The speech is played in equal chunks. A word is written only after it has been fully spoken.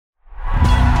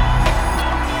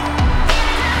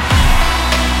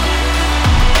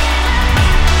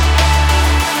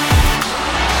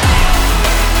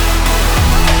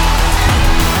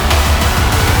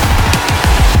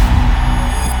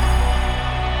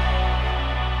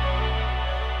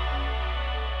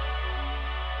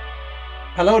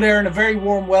Hello there, and a very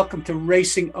warm welcome to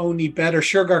Racing Only Better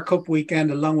Sugar Cup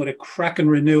weekend, along with a cracking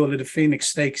renewal of the Phoenix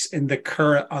Stakes in the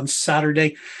Curragh on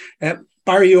Saturday.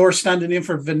 Barry Orr standing in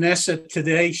for Vanessa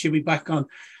today. She'll be back on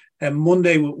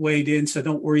Monday with Wade in, so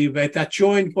don't worry about that.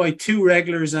 Joined by two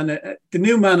regulars and the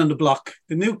new man on the block,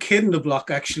 the new kid on the block,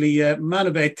 actually, man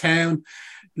about town,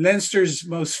 Leinster's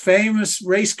most famous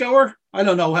race goer. I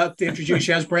don't know how to introduce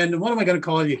you as, Brendan. What am I going to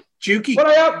call you? Jukey?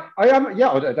 Well,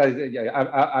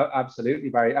 absolutely,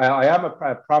 Barry. I am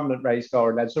a prominent race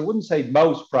goer, Leinster. I wouldn't say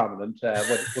most prominent.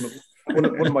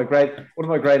 One of my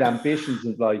great ambitions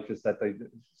in life is that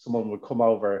someone would come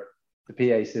over the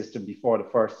PA system before the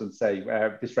first and say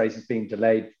this race is being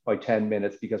delayed by 10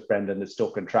 minutes because Brendan is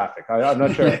stuck in traffic. I'm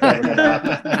not sure if that's going to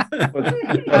happen,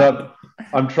 but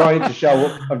I'm trying to show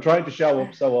up. I'm trying to show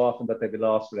up so often that they'd be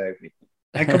lost without me.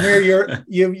 And come here,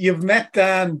 you've met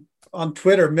Dan on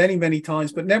Twitter many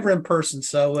times, but never in person.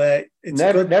 So it's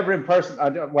never in person. I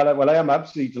am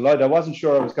absolutely delighted. I wasn't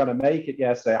sure I was going to make it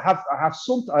yesterday. I have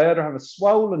something. I either have a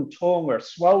swollen tongue or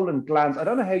swollen glands. I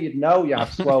don't know how you'd know you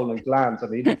have swollen glands. I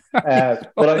mean,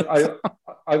 but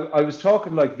I was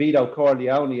talking like Vito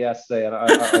Corleone yesterday, and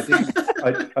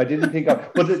I didn't think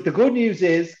of. But the good news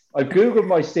is I've Googled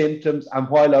my symptoms, and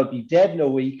while I'll be dead in a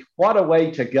week, what a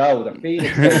way to go. The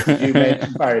Phoenix Stakes, as you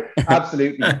mentioned, Barry,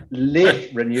 absolutely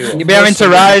lit renewal. You'll be having to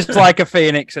rise like a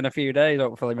phoenix in a few days,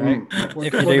 hopefully, mate, if you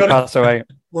do pass away.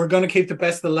 We're going to keep the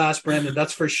best of the last, Brendan,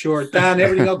 that's for sure. Dan,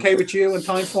 everything okay with you in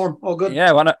time form? All good?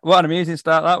 Yeah, what an amusing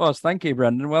start that was. Thank you,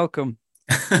 Brendan. Welcome.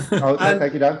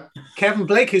 Thank you, Dan. Kevin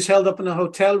Blake, who's held up in a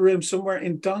hotel room somewhere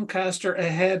in Doncaster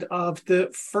ahead of the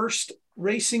first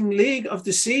racing league of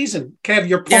the season. Kev,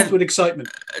 you're pumped with excitement.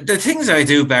 The things I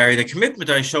do, Barry, the commitment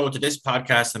I show to this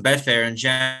podcast and Betfair in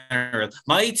general,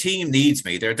 my team needs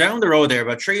me. They're down the road there,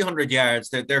 about 300 yards.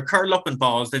 They're curled up in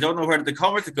balls. They don't know where to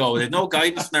come or to go. They have no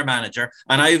guidance from their manager.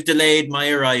 And I've delayed my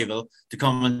arrival to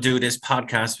come and do this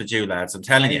podcast with you, lads. I'm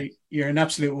telling you. You're an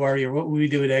absolute warrior. What would we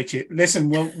do without you? Listen,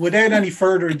 well, without any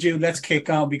further ado, let's kick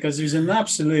on because there's an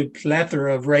absolute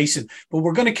plethora of racing. But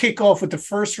we're going to kick off with the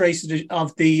first race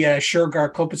of the Sugar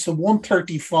Cup. It's the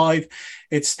 135.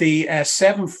 It's the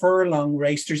 7 furlong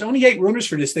race. There's only 8 runners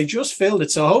for this. They just filled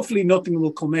it. So hopefully nothing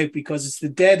will come out because it's the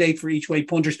dead 8 for each way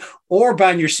punters or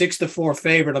ban your 6-4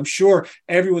 favourite. I'm sure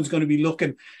everyone's going to be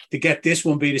looking to get this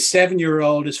one beat. A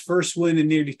 7-year-old, his first win in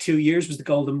nearly 2 years was the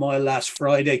Golden Mile last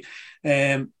Friday.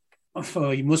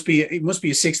 He must be a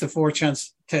 6-4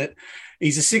 chance to.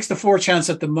 He's a 6-4 chance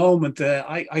at the moment.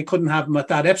 I couldn't have him at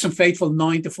that. Epsom Faithful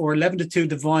 9-4, 11-2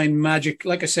 Divine Magic.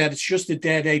 Like I said, it's just a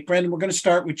dead 8. Brendan, we're going to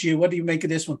start with you. What do you make of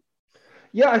this one?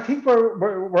 Yeah, I think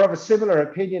we're of a similar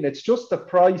opinion. It's just the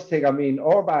price thing. I mean,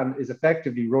 Orban is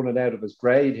effectively running out of his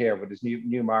grade here with his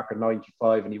new mark of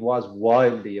 95, and he was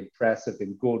wildly impressive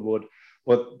in Goodwood.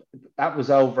 But that was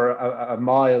over a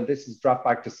mile. This is dropped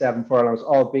back to 7 furlongs,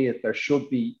 albeit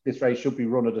this race should be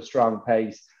run at a strong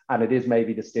pace, and it is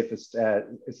maybe the stiffest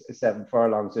 7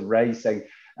 furlongs in racing.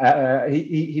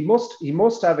 He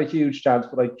must have a huge chance,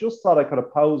 but I just thought I could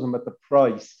oppose him at the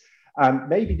price. And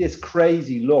maybe this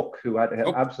crazy Look, who had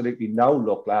absolutely no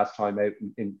luck last time out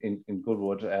in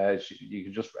Goodwood, you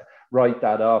can just write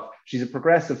that off. She's a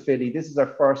progressive filly. This is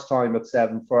her first time at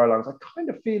 7 furlongs. I kind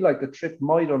of feel like the trip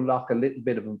might unlock a little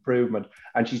bit of improvement.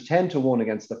 And she's 10-1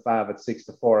 against the Fav at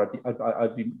 6-4.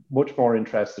 I'd be much more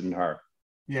interested in her.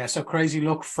 Yeah, so crazy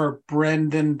look for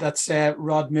Brendan. That's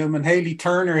Rod Millman. Hayley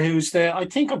Turner, who's I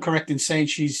think I'm correct in saying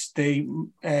she's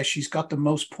got the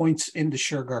most points in the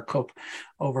Sugar Cup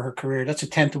over her career. That's a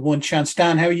 10-1 chance.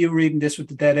 Dan, how are you reading this with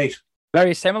the dead 8?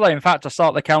 Very similar. In fact, I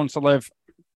sought the counsel of,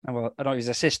 well, I know he's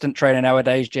assistant trainer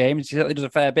nowadays, James. He certainly does a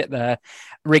fair bit there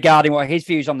regarding what his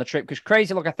views on the trip. Because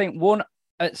crazy look, I think won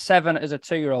at 7 as a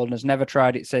 2-year-old and has never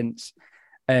tried it since.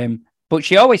 But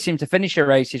she always seemed to finish her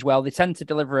races well. They tend to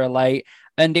deliver her late.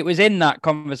 And it was in that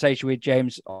conversation with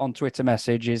James on Twitter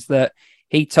messages that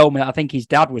he told me that I think his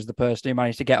dad was the person who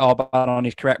managed to get Orban on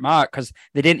his correct mark because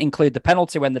they didn't include the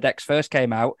penalty when the decks first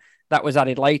came out. That was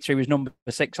added later. He was number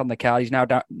 6 on the card. He's now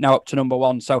up to number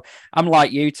 1. So I'm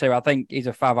like you two. I think he's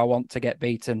a fav I want to get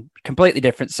beaten. Completely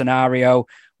different scenario.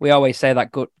 We always say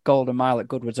that Golden Mile at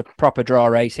Goodwood's a proper draw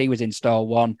race. He was in stall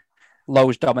 1.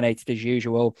 Lowe's dominated as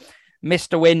usual.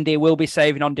 Mr. Windy will be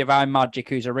saving on Divine Magic,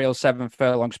 who's a real 7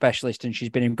 furlong specialist, and she's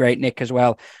been in great nick as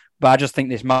well. But I just think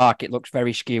this market looks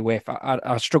very skew with.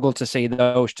 I struggle to see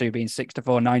those two being 6-4,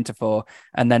 9-4,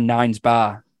 and then 9's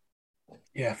bar.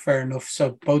 Yeah, fair enough.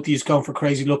 So both of you going for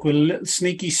crazy look with a little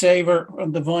sneaky saver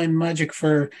on Divine Magic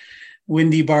for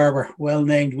Windy Barber. Well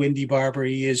named Windy Barber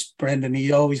he is, Brendan.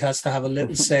 He always has to have a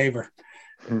little saver.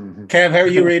 Kev, how are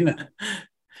you reading it?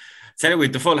 Tell you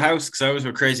with the full house because I was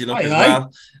with Crazy Luck as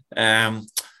well.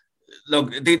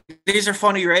 Look, these are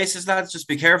funny races, lads. Just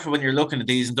be careful when you're looking at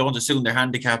these and don't assume they're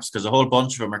handicaps because a whole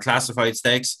bunch of them are classified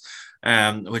stakes,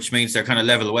 which means they're kind of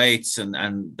level weights.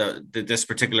 And this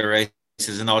particular race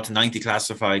is an 0 to 90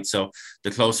 classified. So the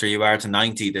closer you are to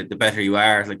 90, the better you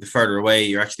are. Like the further away,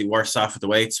 you're actually worse off with the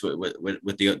weights with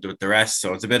the rest.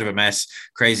 So it's a bit of a mess.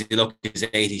 Crazy Luck is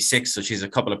 86, so she's a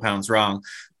couple of pounds wrong.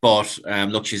 But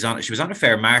look, she was on a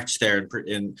fair march there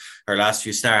in her last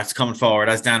few starts, coming forward,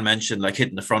 as Dan mentioned, like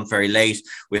hitting the front very late.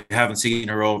 We haven't seen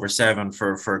her over 7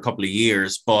 for a couple of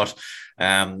years. But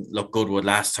look, Goodwood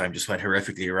last time just went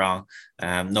horrifically wrong.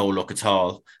 No luck at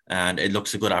all. And it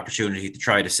looks a good opportunity to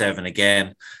try the 7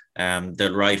 again.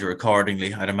 They'll ride her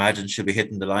accordingly. I'd imagine she'll be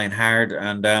hitting the line hard.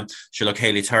 And she'll look,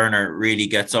 Hayley Turner really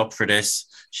gets up for this.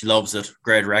 She loves it.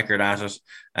 Great record at it.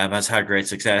 Has had great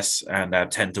success. And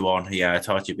 10 to 1. Yeah, I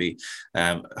thought you'd be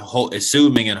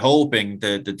assuming and hoping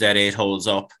the dead 8 holds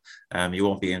up. You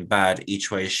won't be in bad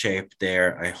each way shape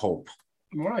there, I hope.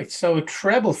 All right. So a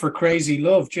treble for Crazy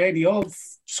Love. JD, all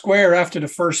square after the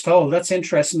first hole. That's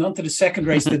interesting. On to the second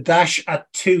race, the Dash at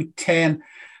 210.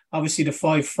 Obviously, the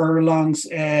 5 furlongs,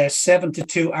 7 to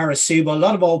 2 Arecibo. A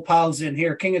lot of old pals in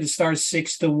here. King of the Stars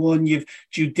 6 to 1. You've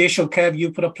Judicial Kev.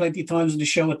 You put up plenty of times in the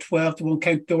show at 12 to 1.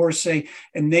 Count Dorsey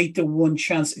and 8 to 1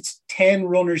 chance. It's 10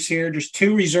 runners here. There's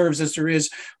 2 reserves as there is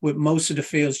with most of the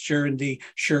fields during the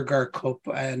Suregar Cup,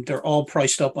 and they're all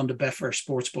priced up on the Betfair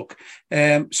Sportsbook.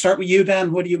 Start with you,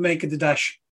 Dan. What do you make of the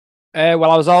Dash?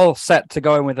 Well, I was all set to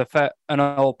go in with an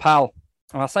old pal.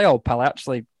 When I say old pal, I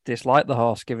actually dislike the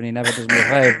horse, given he never does me a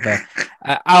favour.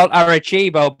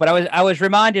 Arecibo, but I was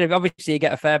reminded of, obviously you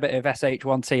get a fair bit of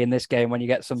SH1T in this game when you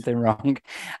get something wrong,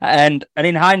 and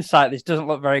in hindsight this doesn't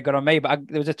look very good on me. But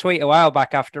there was a tweet a while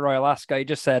back after Royal Ascot. He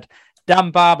just said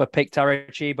Dan Barber picked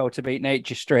Arecibo to beat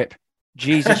Nature Strip.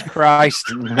 Jesus Christ.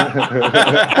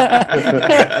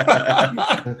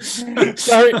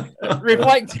 Sorry,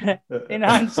 reflect in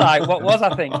hindsight, what was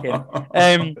I thinking?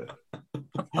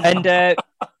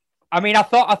 I mean, I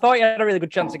thought he had a really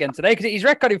good chance again today because he's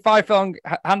recorded 5 furlong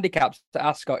handicaps at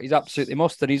Ascot. He's absolutely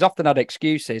mustard. He's often had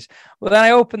excuses. But then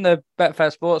I open the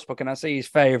Betfair Sportsbook and I see his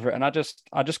favourite, and I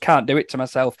just can't do it to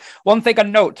myself. One thing I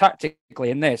note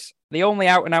tactically in this, the only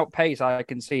out-and-out pace I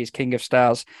can see is King of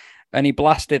Stars, and he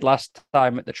blasted last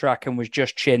time at the track and was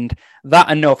just chinned. That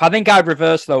enough. I think I'd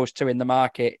reverse those 2 in the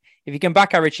market. If you can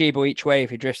back Arecibo each way, if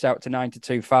he drifts out to 9 to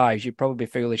 2 5s, you'd probably be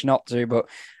foolish not to. But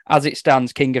as it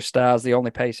stands, King of Stars, the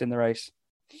only pace in the race.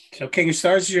 So King of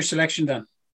Stars is your selection, then?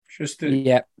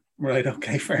 Yeah. Right,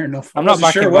 okay, fair enough. I'm not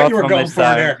sure what you were going for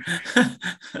there.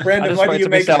 Brendan, what do you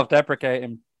make?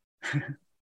 Self-deprecating.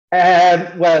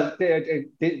 Well,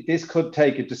 this could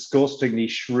take a disgustingly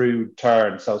shrewd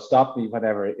turn, so stop me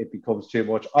whenever it becomes too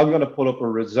much. I'm going to put up a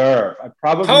reserve. I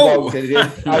probably won't.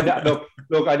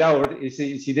 Look, I know. You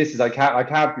see, this is I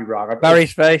can't be wrong.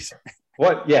 Barry's face.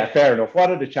 What? Yeah, fair enough.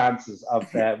 What are the chances of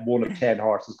 1 of 10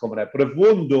 horses coming out? But if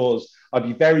one does, I'd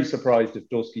be very surprised if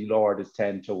Dusky Lord is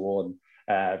 10 to 1.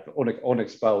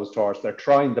 Unexposed horse. They're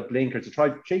trying the blinkers. They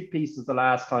tried cheap pieces the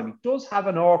last time. He does have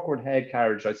an awkward head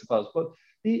carriage, I suppose, but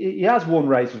he has won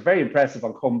race. Was very impressive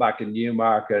on comeback in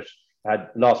Newmarket.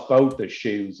 Had lost both the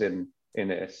shoes in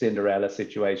a Cinderella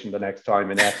situation the next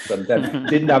time in Epsom. Then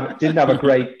didn't have a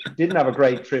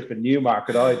great trip in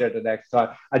Newmarket either the next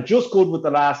time. And just good with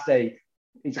the last day.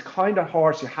 He's a kind of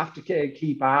horse you have to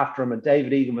keep after him. And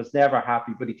David Egan was never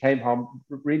happy, but he came home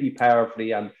really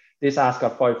powerfully. And this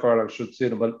Ascot 5 furlongs should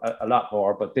suit him a lot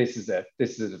more, but this is a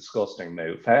disgusting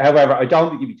move. However, I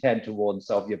don't think you'd be 10 to 1,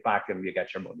 so if you back him, you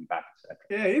get your money back, etc.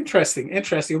 Yeah, interesting.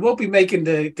 We won't be making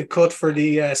the cut for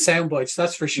the sound bites,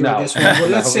 that's for sure. This one. Well,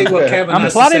 let's see what Kevin I'm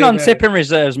has planning to say on tipping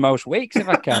reserves most weeks if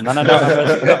I can, and I don't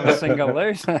have a single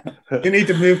lose. You need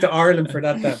to move to Ireland for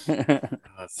that then.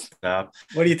 Stop.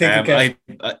 What do you think, Kevin?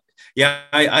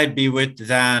 I'd be with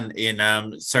Dan in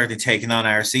certainly taking on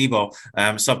Arecibo.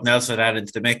 Something else I'd add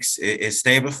into the mix is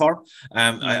Stable Form.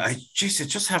 I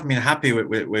just haven't been happy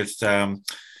with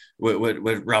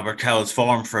Robert Cowell's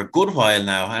form for a good while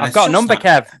now. And I've got a number,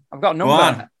 Kev. I've got a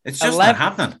number. It's just not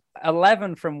happening.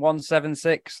 11 from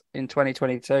 176 in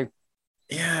 2022.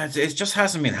 Yeah, it just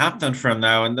hasn't been happening for him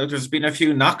now. And there's been a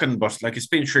few knocking, but like it's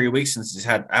been 3 weeks since he's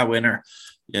had a winner,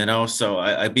 so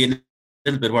I'd be a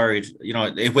little bit worried.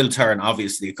 It will turn,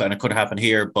 obviously. It kind of could happen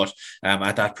here, but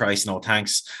at that price, no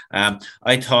thanks.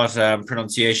 I thought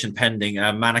pronunciation pending.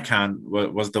 Manakan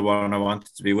was the one I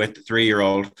wanted to be with, the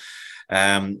 3-year-old.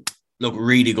 look,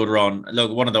 really good run.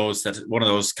 Look, one of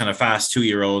those kind of fast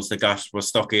 2-year-olds that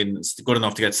was good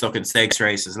enough to get stuck in stakes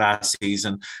races last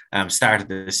season. Started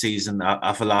the season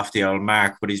off a lofty old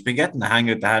mark, but he's been getting the hang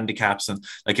of the handicaps, and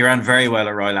like he ran very well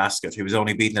at Royal Ascot. He was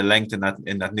only beating a length in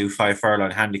that new 5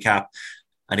 furlong handicap.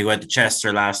 And he went to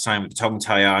Chester last time with the tongue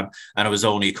tie on, and it was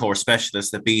only a core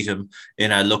specialist that beat him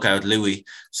in a Lookout Louis.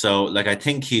 So, like, I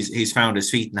think he's found his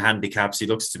feet in the handicaps. He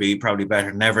looks to be probably better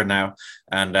than ever now.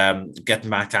 And getting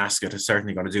back to Ascot is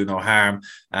certainly going to do no harm.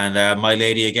 And my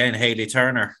lady again, Hayley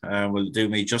Turner, will do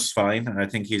me just fine. And I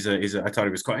think I thought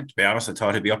he was quite, to be honest, I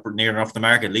thought he'd be up near enough the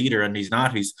market leader, and he's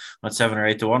not. He's not 7 or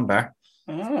 8 to 1 bar.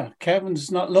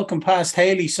 Kevin's not looking past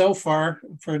Hayley so far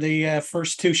for the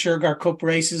first 2 Suregar Cup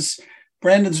races.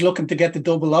 Brendan's looking to get the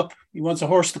double up. He wants a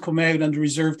horse to come out and the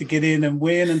reserve to get in and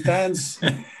win. And Dan's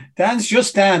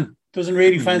just Dan. Doesn't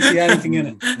really fancy anything in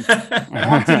it.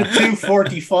 On to the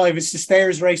 245. It's the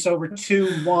stairs race over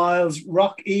 2 miles.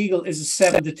 Rock Eagle is a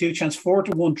 7 to 2 chance. 4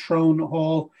 to 1 Throne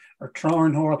Hall.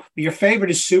 But your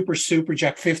favourite is Super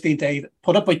Jack, 15 to 8,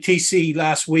 put up by TC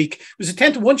last week. It was a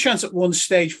 10 to 1 chance at one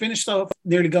stage, finished off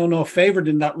nearly going off favoured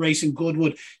in that race in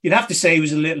Goodwood. You'd have to say he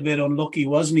was a little bit unlucky,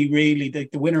 wasn't he, really? The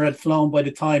winner had flown by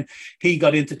the time he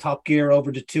got into top gear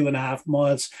over the 2.5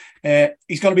 miles.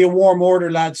 He's going to be a warm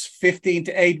order, lads, 15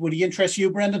 to 8. Would he interest you,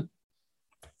 Brendan?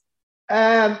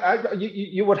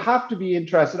 You would have to be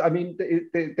interested. I mean,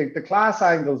 the class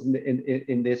angles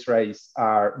in this race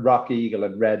are Rock Eagle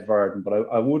and Red Verdant, but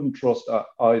I wouldn't trust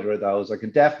either of those. I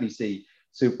can definitely see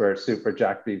Super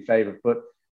Jack being favourite, but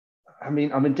I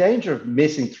mean, I'm in danger of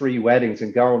missing 3 weddings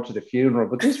and going to the funeral.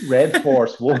 But this Red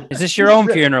Force one is this your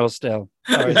own funeral still?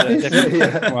 Or is it a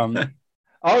different one?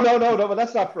 Oh no! But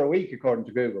that's not for a week, according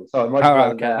to Google. So I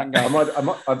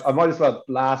might as well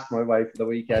blast my way for the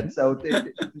weekend. So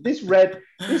this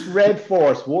red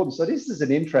Force won. So this is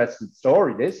an interesting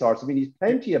story. This horse. I mean, he's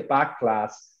plenty of back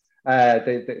class.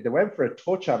 They went for a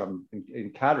touch on him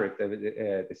in Cadrick.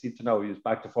 They seem to know he was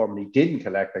back to form, and he didn't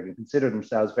collect. They considered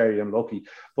themselves very unlucky.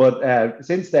 But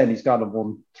since then, he's gone and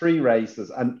won 3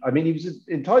 races. And I mean, he was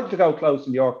entitled to go close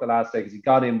in York the last day because he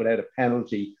got in without a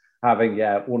penalty, having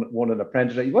won an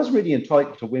apprentice. He wasn't really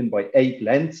entitled to win by 8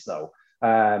 lengths, though.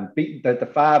 Beaten the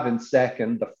Fav in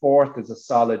second. The 4th is a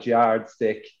solid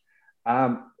yardstick.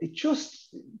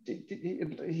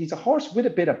 He's a horse with a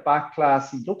bit of back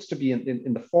class. He looks to be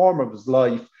in the form of his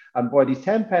life. And boy, he's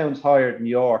 10 pounds higher than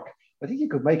York. I think you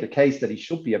could make a case that he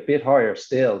should be a bit higher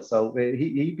still. So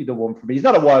he'd be the one for me. He's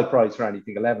not a wild price or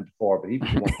anything, 11 to 4, but he'd be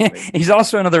the one for me. He's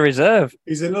also another reserve.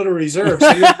 He's another reserve.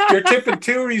 So you're tipping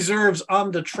 2 reserves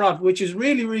on the trot, which is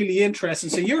really, really interesting.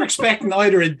 So you're expecting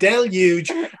either a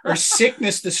deluge or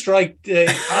sickness to strike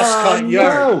Ascot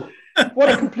Yard. No. What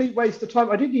a complete waste of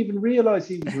time. I didn't even realise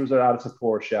he was out of a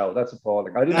poor show. That's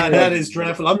appalling. That is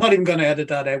dreadful. I'm not even going to edit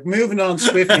that out. Moving on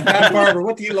swiftly. Dan Barber,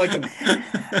 what do you like?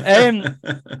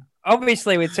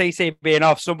 Obviously, with TC being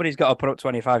off, somebody's got to put up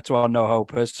 25 to 1 no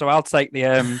hopers. So I'll take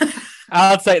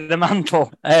the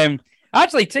mantle.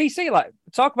 Actually, TC, like,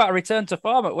 talk about a return to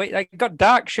form. They got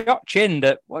dark shot chinned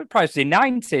at what price? In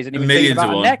 90s, and he was thinking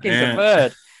about a neck into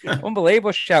third.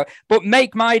 Unbelievable shout. But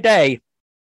Make My Day,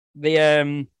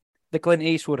 the Clint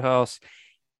Eastwood horse.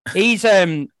 He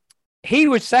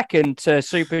was second to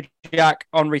Super Jack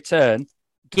on return,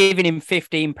 giving him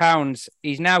 £15.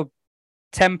 He's now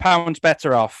 £10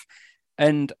 better off.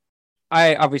 And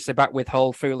I obviously backed with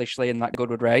Hull foolishly in that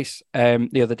Goodwood race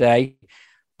the other day.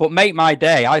 But Make My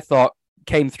Day, I thought,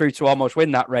 came through to almost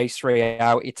win that race 3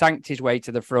 out. He tanked his way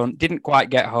to the front, didn't quite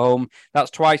get home.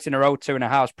 That's twice in a row,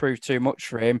 2.5 proved too much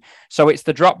for him. So it's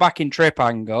the drop back in trip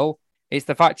angle. It's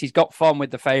the fact he's got form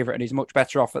with the favourite and he's much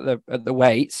better off at the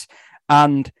weights.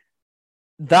 And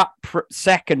that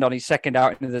second on his second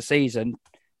outing of the season,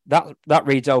 that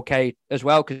reads okay as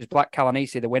well, because Black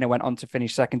Calanisi, the winner, went on to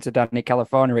finish second to Danny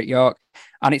California at York.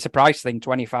 And it's a price thing,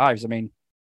 25s. I mean,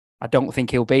 I don't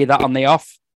think he'll be that on the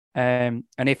off. And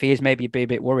if he is, maybe be a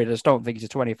bit worried. I just don't think he's a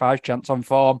 25 chance on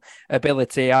form,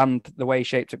 ability, and the way he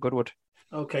shaped at Goodwood.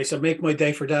 Okay, so Make My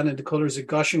Day for Dan in the colours of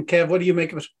Goshen. Kev, what do you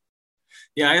make of it?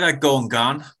 Yeah, I like Going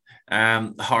Gone.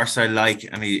 The horse I like,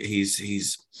 and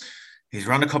he's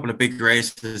run a couple of big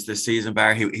races this season,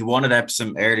 Bar. He won at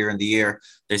Epsom earlier in the year.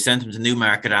 They sent him to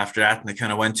Newmarket after that, and they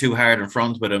kind of went too hard in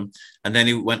front with him. And then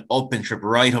he went right up in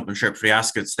trip for the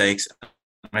Ascot Stakes.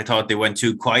 And I thought they went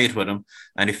too quiet with him,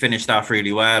 and he finished off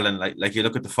really well. And like you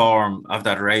look at the form of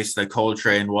that race, like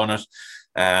Coltrane won it.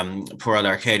 Poor old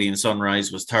Arcadian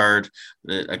Sunrise was third.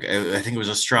 I think it was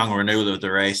a strong renewal of the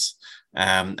race.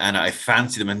 And I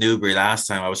fancied him in Newbury last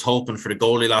time. I was hoping for the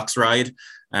Goldilocks ride,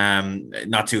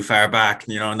 not too far back,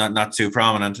 not too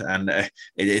prominent, and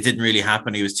it didn't really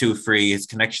happen. He was too free. His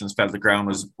connections felt the ground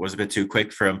was a bit too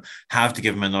quick for him. Have to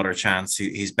give him another chance.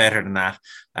 He's better than that.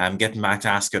 Getting back to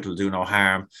Ascot will do no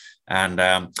harm. And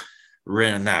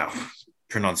now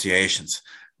pronunciations.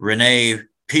 Rene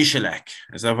Pichelec,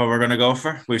 is that what we're going to go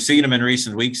for? We've seen him in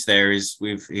recent weeks. There,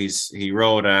 he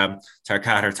rode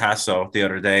Tarkater Tasso the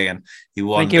other day, and he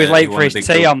won. I think he was late for his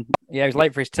tee on. Yeah, he was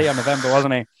late for his tee on November,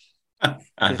 wasn't he?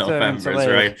 November, is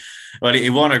right. Well, he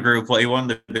won a group. He won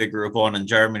the big Group 1 in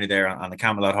Germany there on the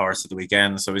Camelot horse at the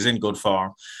weekend. So he's in good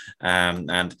form,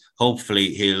 and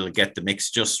hopefully he'll get the mix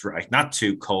just right. Not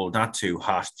too cold, not too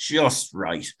hot, just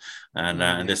right.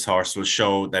 And this horse will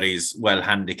show that he's well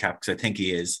handicapped, because I think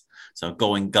he is. So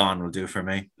Going Gone will do for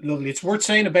me. Lovely. It's worth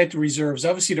saying about the reserves.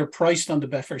 Obviously, they're priced on the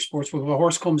Betfair Sportsbook. If a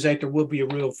horse comes out, there will be a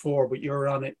Rule 4, but you're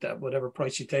on it at whatever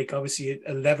price you take. Obviously,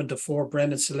 11-4,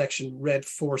 Brendan's selection, Red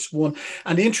Force 1.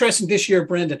 And interesting this year,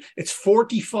 Brendan, it's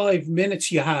 45 minutes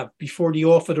you have before the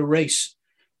off of the race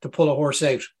to pull a horse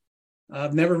out.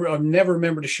 I've never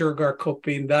remembered the Suregar Cup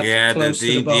being that close to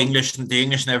the bone. The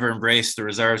English never embraced the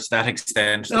reserves to that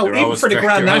extent. No, even for the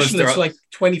Grand National, it's like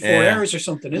 24 hours or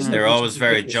something, isn't it? They're always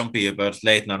very jumpy about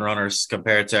late on runners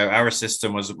compared to our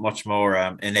system was much more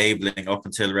enabling up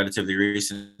until relatively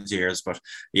recent years. But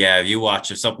yeah, if you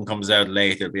watch, if something comes out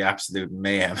late, it'll be absolute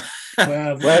mayhem.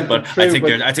 But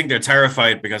I think they're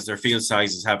terrified because their field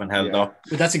sizes haven't held up.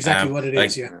 But that's exactly what it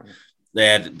is. Yeah. They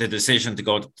had the decision to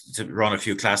go to run a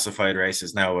few classified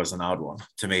races now was an odd one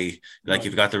to me. Like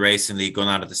you've got the racing league going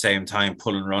on at the same time,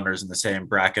 pulling runners in the same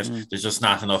bracket. There's just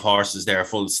not enough horses there,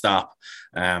 full stop.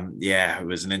 It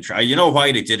was an intro. You know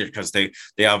why they did it? Because they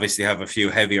obviously have a few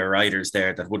heavier riders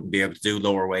there that wouldn't be able to do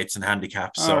lower weights and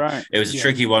handicaps. So it was a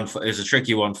tricky one. It was a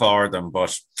tricky one for them,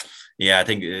 but. Yeah, I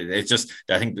think it's just.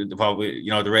 I think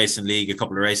the racing league, a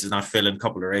couple of races not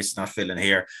filling,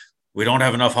 here. We don't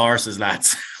have enough horses,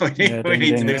 lads. we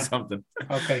need to do something.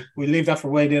 Okay, we'll leave that for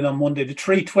weighed in on Monday. The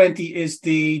 320 is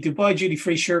the Dubai Duty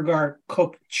Free Suregar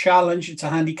Cup Challenge. It's a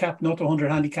handicap, not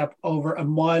 100 handicap, over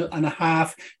 1.5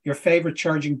 miles. Your favourite,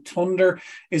 Charging Thunder,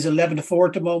 is 11-4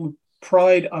 at the moment.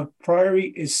 Pride of Priory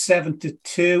is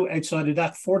 7-2. Outside of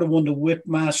that, 4-1 to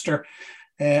Whipmaster,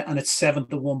 and it's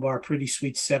 7-1 bar. Pretty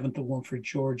sweet 7-1 for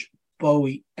George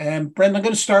Bowie. Brendan, I'm going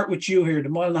to start with you here. The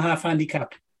 1.5 mile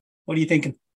handicap. What are you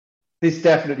thinking? This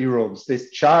definitely runs. This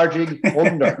Charging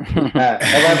Thunder.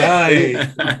 However,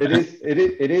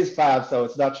 it is fab, so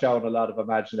it's not showing a lot of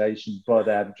imagination,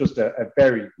 but just a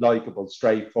very likeable,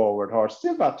 straightforward horse.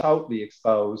 Still not totally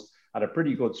exposed, and a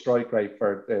pretty good strike rate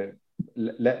for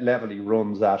the level he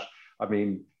runs at. I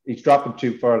mean, he's dropping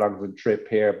 2 furlongs in trip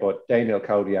here, but Daniel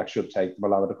Kodiak should take them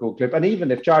along with a cool clip. And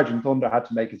even if Charging Thunder had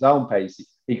to make his own pace,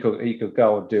 he could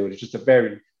go and do it. It's just a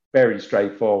very, very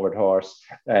straightforward horse.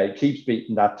 Keeps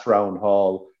beating that Throne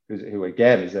Hall, who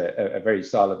again is a very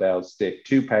solid L stick.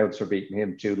 £2 for beating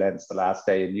him 2 lengths the last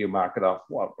day in Newmarket off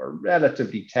what were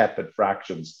relatively tepid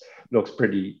fractions. Looks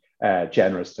pretty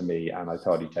generous to me, and I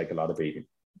thought he'd take a lot of beating.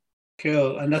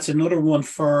 Cool. And that's another one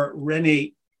for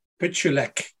Rene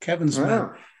Pichelec, Kevin's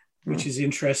man, which is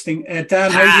interesting. Dan,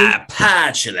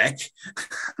 Pichelec.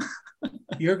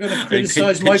 You're going to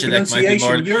criticize my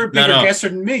pronunciation. You're a bigger guesser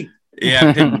than me.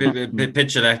 Yeah,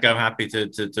 Pichelec, I'm happy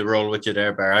to roll with you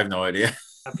there, Bar. I have no idea.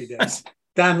 Happy days.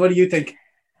 Dan, what do you think?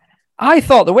 I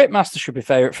thought the Whipmaster should be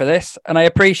favourite for this, and I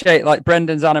appreciate like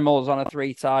Brendan's Animals on a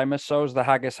 3-timer, so's the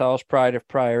Haggis horse, Pride of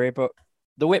Priory, but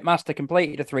the Whipmaster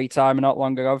completed a 3-timer not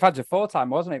long ago. I've had a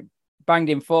 4-timer, wasn't it? Banged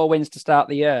in 4 wins to start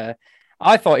the year.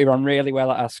 I thought he ran really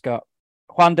well at Ascot.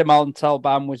 Juan de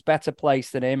Montalban was better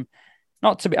placed than him.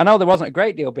 I know there wasn't a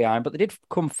great deal behind, but they did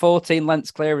come 14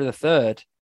 lengths clear of the third.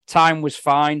 Time was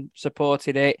fine,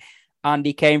 supported it, and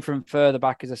he came from further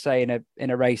back, as I say, in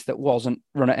a race that wasn't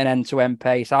run at an end-to-end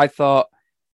pace. I thought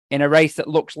in a race that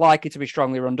looks likely to be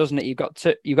strongly run, doesn't it?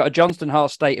 You've got a Johnston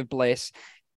horse, State of Bliss.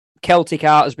 Celtic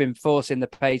Art has been forcing the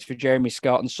pace for Jeremy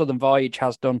Scott, and Southern Voyage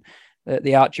has done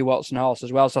the Archie Watson horse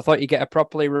as well. So I thought you get a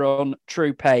properly run,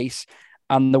 true pace,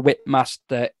 and the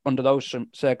Whipmaster, under those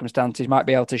circumstances, might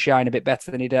be able to shine a bit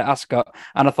better than he did at Ascot.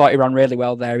 And I thought he ran really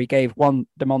well there. He gave Juan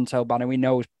de Montalban, who we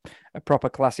know is a proper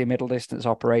classy middle-distance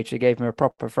operator. He gave him a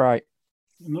proper fright.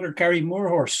 Another Gary Moore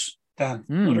horse, Dan.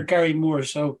 Another Gary Moore.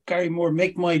 So Gary Moore,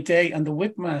 Make My Day, and the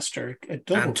Whipmaster. A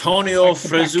double. Antonio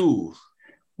Frezu.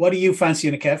 What do you fancy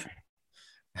in a Kev?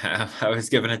 I was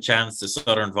given a chance to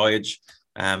Southern Voyage.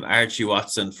 Archie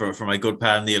Watson for my good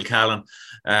pal Neil Callan.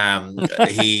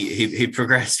 He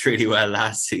progressed really well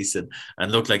last season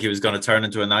and looked like he was going to turn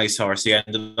into a nice horse. He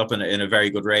ended up in a very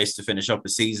good race to finish up the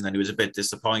season, and he was a bit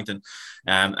disappointing.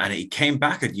 And he came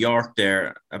back at York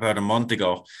there about a month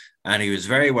ago, and he was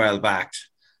very well backed.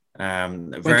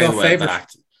 Very well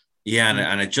backed. Yeah,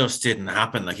 and it just didn't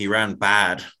happen. Like, he ran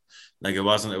bad. Like, it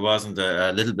wasn't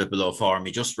a little bit below form.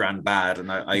 He just ran bad,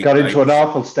 and I got into an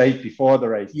awful state before the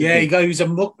race. Yeah, he was a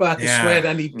muck bath of sweat,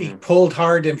 and he pulled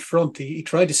hard in front. He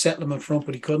tried to settle him in front,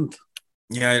 but he couldn't.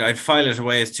 Yeah, I'd file it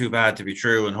away as too bad to be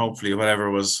true, and hopefully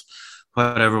whatever was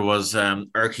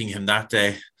irking him that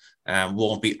day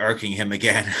won't be irking him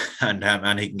again,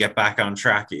 and he can get back on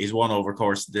track. He's won over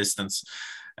course distance,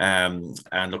 and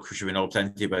look, we should know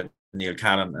plenty about Neil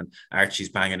Callan, and Archie's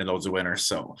banging in loads of winners.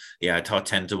 So yeah, I thought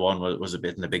 10-1 was a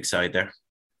bit in the big side there.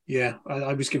 Yeah,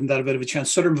 I was giving that a bit of a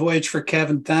chance. Southern Voyage for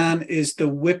Kevin. Dan is the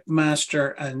whip master,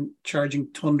 and Charging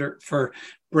Thunder for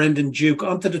Brendan Duke.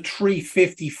 Onto the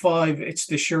 3:55. It's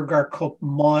the Sugar Cup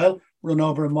mile. Run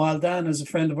over a mile, Dan, as a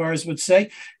friend of ours would say.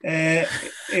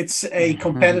 It's a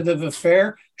competitive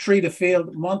affair. 3 to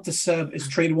field. Monteseb is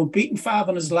 3-1. Beaten Fav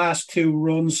on his last 2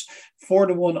 runs.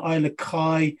 4-1 Isla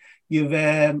Kai.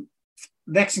 You've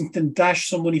Lexington Dash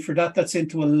some money for that. That's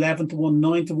into 11-1,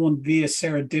 9-1 via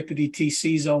Serendipity,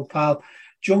 TC's old pal.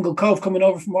 Jungle Cove coming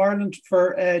over from Ireland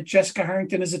for Jessica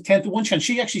Harrington is a 10-1 chance.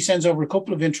 She actually sends over a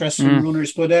couple of interesting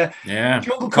runners, but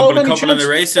Jungle Cove, couple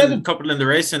in the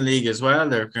racing league as well.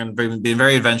 They're going to be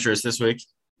very adventurous this week.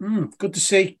 Good to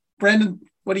see. Brendan,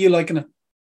 what are you liking it?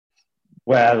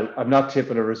 Well, I'm not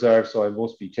tipping a reserve, so I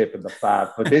must be tipping the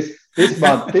Fav. But this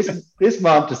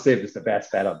Montesib is the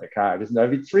best bet on the card, isn't it?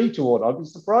 I'd be 3-1. I'd be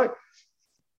surprised.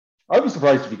 I'd be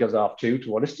surprised if he goes off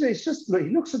 2-1. It's just he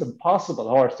looks an impossible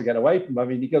horse to get away from. I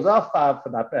mean, he goes off Fav for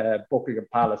that Buckingham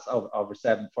Palace over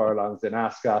 7 furlongs in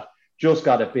Ascot. Just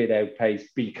got a bit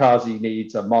outpaced because he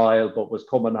needs a mile, but was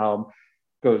coming home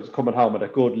at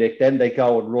a good lick. Then they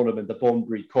go and run him in the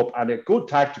Bunbury Cup, and a good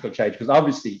tactical change, because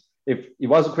obviously, if he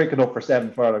wasn't quick enough for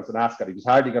 7 furlongs in Ascot, he was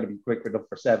hardly going to be quick enough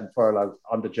for 7 furlongs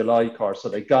on the July course. So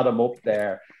they got him up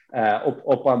there,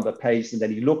 up on the pace, and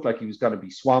then he looked like he was going to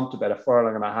be swamped about a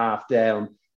furlong and a half down,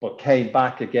 but came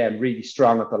back again really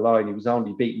strong at the line. He was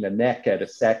only beating a neck out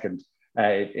of second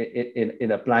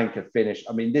in a blanket finish.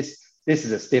 I mean, this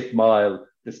is a stiff mile.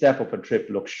 The step up and trip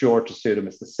looks sure to suit him.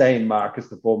 It's the same mark as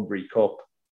the Bunbury Cup.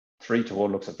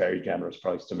 3-1 looks a very generous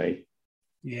price to me.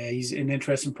 Yeah, he's an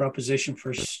interesting proposition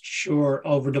for sure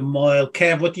over the mile.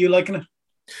 Kev, what do you like in it?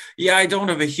 Yeah, I don't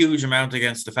have a huge amount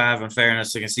against the Fav, in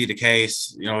fairness. I can see the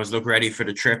case, he's look ready for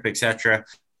the trip, etc.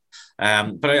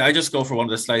 But I just go for one of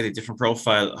the slightly different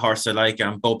profile horse I like,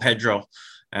 Beau Pedro.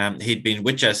 He'd been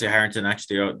with Jesse Harrington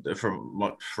actually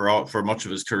for much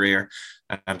of his career,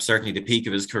 certainly the peak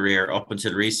of his career up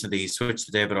until recently. He switched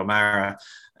to David O'Mara.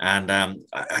 And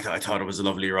I thought it was a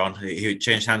lovely run. He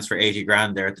changed hands for 80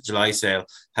 grand there at the July sale,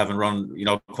 having run,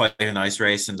 quite a nice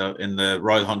race in the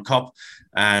Royal Hunt Cup.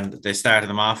 And they started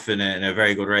him off in a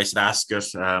very good race at Ascot,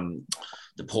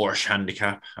 the Porsche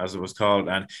handicap, as it was called.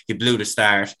 And he blew the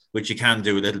start, which he can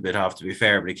do a little bit of, to be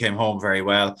fair, but he came home very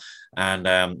well. And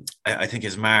I think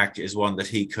his mark is one that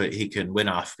he can win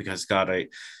off, because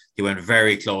he went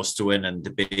very close to winning the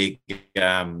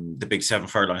big 7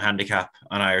 furlong handicap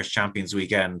on Irish Champions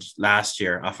Weekend last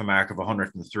year off a mark of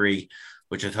 103,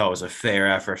 which I thought was a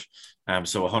fair effort.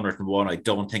 So 101, I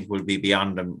don't think will be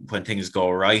beyond him when things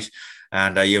go right.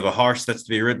 And you have a horse that's to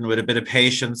be ridden with a bit of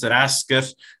patience at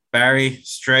Ascot. Barry,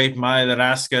 straight mile at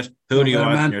Ascot. Who do you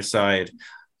want on your side?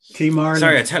 Team Ireland.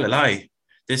 Sorry, I tell a lie.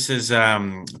 This is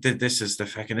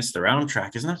the round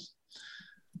track, isn't it?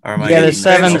 The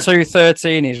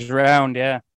 7-2-13 is round,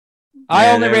 yeah. I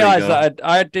only realised that.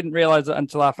 I didn't realise that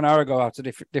until half an hour ago how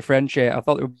to differentiate. I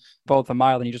thought they were both a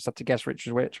mile and you just had to guess which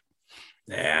is which.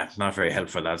 Yeah, not very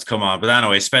helpful, lads. Come on. But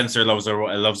anyway, Spencer loves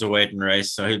a waiting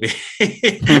race, so he'll be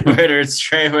whether it's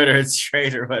straight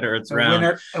or whether it's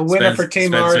round. A winner for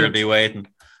Team Ireland. Spencer will be waiting.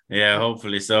 Yeah,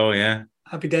 hopefully so, yeah.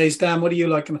 Happy days, Dan. What are you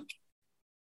liking?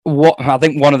 What I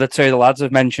think one of the two the lads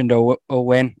have mentioned will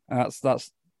win.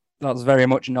 That's very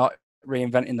much not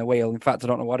reinventing the wheel. In fact, I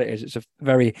don't know what it is. It's a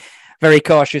very, very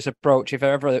cautious approach, if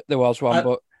ever there was one.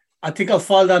 But I think I'll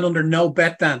file that under no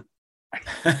bet, Dan.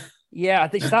 Yeah, I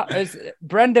think that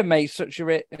Brendan makes such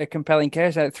a compelling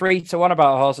case. 3-1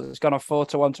 about a horse that's gone off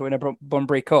 4-1 to win a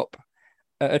Bunbury Cup.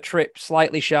 A trip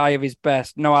slightly shy of his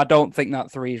best. No, I don't think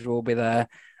that threes will be there.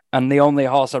 And the only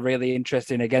horse I'm really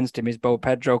interested in against him is Beau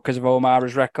Pedro, because of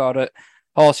O'Mara's record at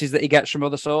horses that he gets from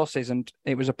other sources, and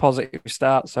it was a positive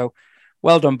start. So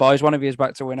Well done, boys. One of you is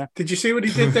back to winner. Did you see what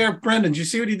he did there, Brendan? Did you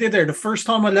see what he did there? The first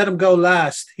time I let him go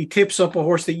last, he tips up a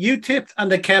horse that you tipped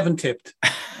and that Kevin tipped.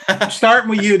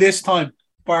 Starting with you this time,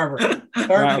 Barbara.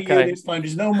 Starting with you this time.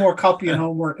 There's no more copying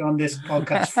homework on this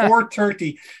podcast.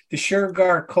 4:30, the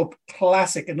Shergar Cup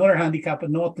Classic, another handicap of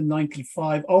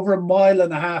 0-95, over 1.5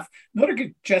 miles. Another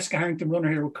good Jessica Harrington runner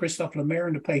here with Christophe Lemaire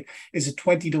in the plate is a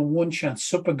 20-1 chance.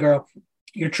 Supergirl.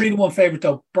 Your 3-1 favourite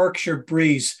though, Berkshire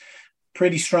Breeze.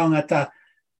 Pretty strong at that.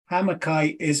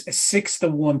 Hamakai is a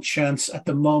 6-1 chance at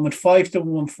the moment.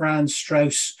 5-1 Franz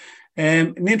Strauss.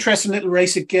 An interesting little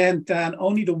race again, Dan.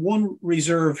 Only the one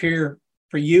reserve here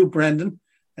for you, Brendan,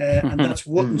 and that's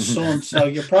Wootton Son. So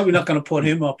you're probably not going to put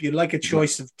him up. You'd like a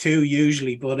choice of two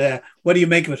usually, but what do you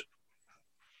make of it?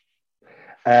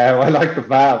 I like the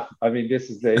valve. I mean,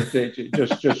 this is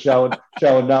just showing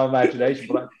no imagination.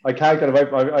 But I can't get away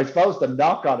from. I suppose the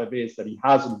knock on him is that he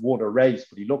hasn't won a race,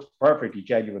 but he looks perfectly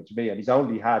genuine to me, and he's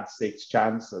only had 6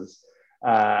 chances.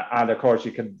 And of course,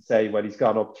 you can say, well, he's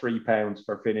gone up £3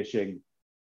 for finishing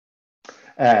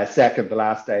second the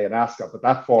last day in Ascot, but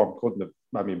that form couldn't have.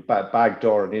 I mean,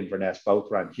 Bagdoor and Inverness both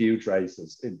ran huge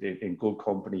races in good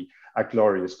company at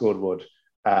Glorious Goodwood.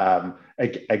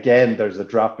 Again, there's a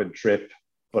drop in trip.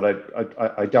 But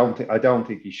I don't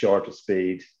think he's short of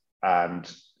speed, and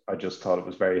I just thought it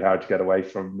was very hard to get away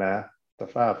from the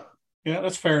Fab. Yeah,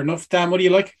 that's fair enough. Dan, what do you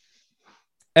like?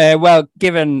 Well,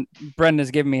 given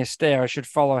Brendan's given me a steer, I should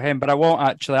follow him, but I won't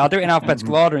actually. I'll do it in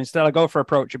alphabetical order instead. I'll go for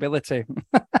approachability.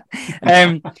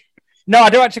 No, I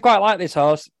do actually quite like this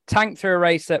horse. Tanked through a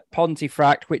race at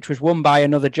Pontefract, which was won by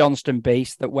another Johnston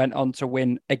beast that went on to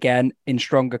win again in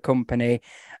stronger company.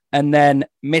 And then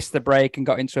missed the break and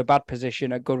got into a bad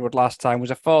position at Goodwood last time.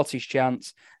 Was a 40s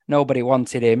chance. Nobody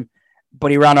wanted him, but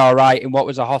he ran all right in what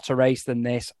was a hotter race than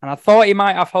this. And I thought he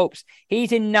might have hopes.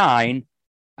 He's in 9,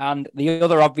 and the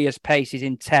other obvious pace is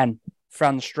in 10,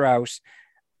 Franz Strauss.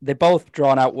 They're both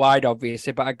drawn out wide,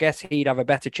 obviously, but I guess he'd have a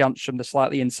better chance from the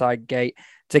slightly inside gate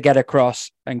to get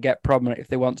across and get prominent if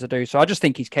they want to do so. I just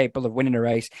think he's capable of winning a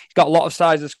race. He's got a lot of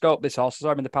size and scope, this horse. I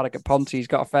saw him in the paddock at Ponty. He's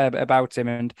got a fair bit about him,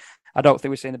 and I don't think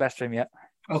we're seeing the best of him yet.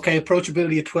 Okay,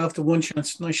 approachability at 12-1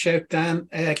 chance. Nice shout, Dan.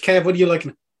 Kev, what are you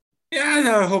liking? Yeah,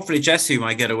 no, hopefully Jessie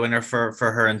might get a winner for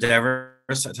her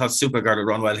endeavours. I thought Supergirl would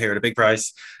run well here at a big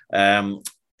price.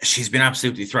 She's been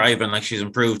absolutely thriving. Like, she's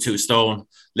improved 2 stone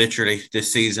literally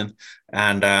this season,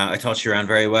 and I thought she ran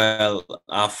very well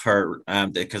off her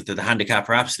because the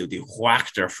handicapper absolutely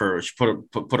whacked her for. She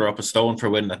put her up a stone for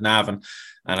winning at Navan,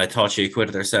 and I thought she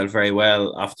acquitted herself very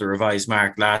well off the revised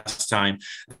mark last time.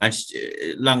 And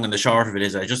long and the short of it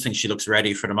is, I just think she looks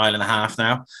ready for the 1.5 miles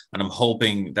now, and I'm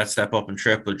hoping that step up and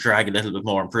trip will drag a little bit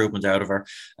more improvement out of her.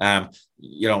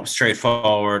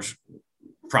 Straightforward,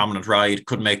 prominent ride,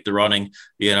 couldn't make the running.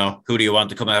 Who do you want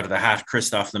to come out of the hat?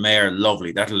 Christophe Lemaire,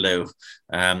 lovely, that'll do.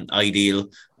 Ideal,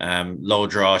 low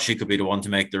draw. She could be the one to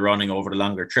make the running over the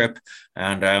longer trip.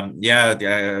 And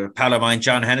the pal of mine,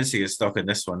 John Hennessy, is stuck in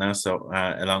this one now. So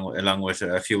along with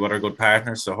a few other good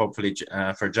partners. So hopefully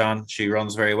for John, she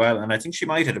runs very well, and I think she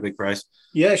might hit a big price.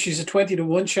 Yeah, she's a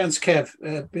 20-1 chance,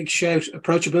 Kev. Big shout.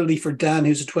 Approachability for Dan,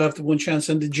 who's a 12-1 chance,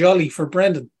 and the Jolly for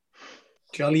Brendan.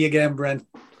 Jolly again, Brent.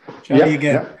 Jolly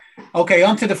again. Yeah. Okay,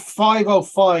 on to the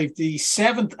 5:05, the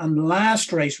 7th and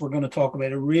last race we're going to talk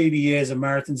about. It really is a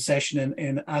marathon session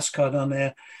in Ascot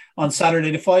on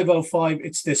Saturday. The 5:05,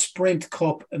 it's the Sprint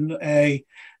Cup, and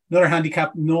another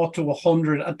handicap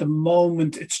 0-100. At the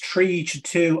moment, it's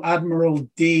 3-2. Admiral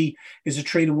D is a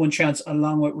 3-1 chance,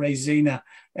 along with Raisina.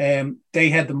 They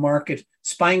had the market.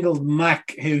 Spangled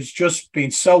Mac, who's just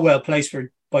been so well placed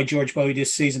by George Bowie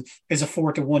this season, is a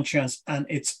 4-1 chance, and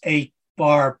it's 8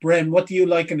 bar. Bren, what do you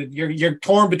like in it? You're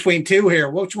torn between 2 here.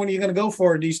 Which one are you going to go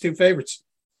for, these 2 favourites?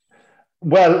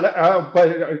 Well, but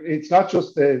it's not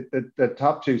just the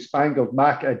top 2. Spangled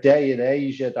Mac, A Day in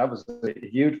Asia, that was a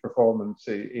huge performance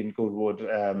in Goodwood.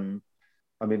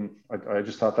 I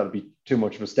just thought that'd be too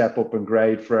much of a step up in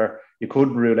grade for her. You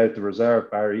couldn't rule out the reserve,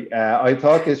 Barry. I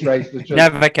thought this race was just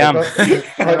never can.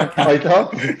 I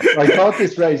thought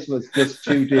this race was just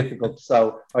too difficult,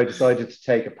 so I decided to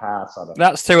take a pass on it.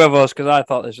 That's 2 of us, because I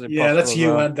thought this was impossible. Yeah, that's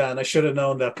you and Dan. I should have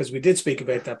known that, because we did speak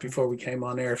about that before we came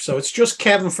on air. So it's just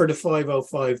Kevin for the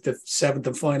 5:05, the 7th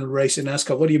and final race in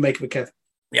Ascot. What do you make of it, Kevin?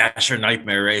 Yeah, sure,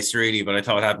 nightmare race really, but I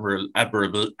thought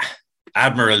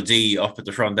Admiral D up at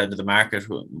the front end of the market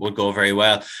would go very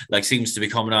well. Like, seems to be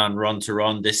coming on run to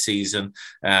run this season.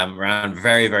 Ran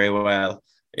very, very well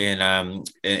in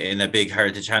a big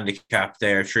heritage handicap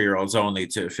there, 3-year-olds only,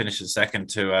 to finish in second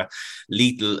to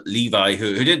Lethal Levi,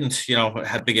 who didn't,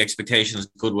 had big expectations.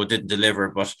 Goodwood didn't deliver,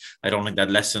 but I don't think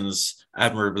that lessens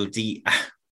Admiral D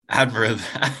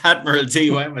Admiral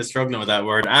D. Why am I struggling with that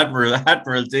word?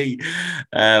 Admiral D.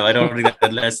 I don't think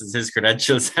that lessens his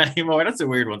credentials anymore. That's a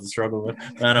weird one to struggle with.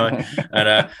 Anyway,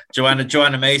 and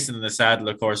Joanna Mason in the saddle,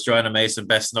 of course. Joanna Mason,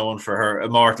 best known for her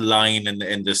immortal line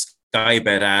in the Sky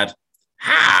Bet ad.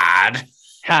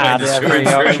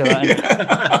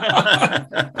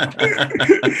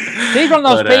 She's one of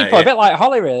those people, a bit like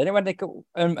Holly, really. When they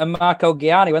and Marco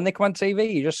Gianni, when they come on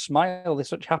TV, you just smile. They're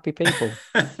such happy people.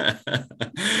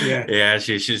 Yeah.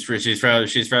 She's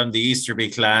from the Easterby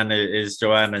clan. Is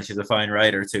Joanne, and she's a fine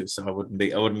rider too. So I wouldn't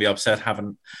be upset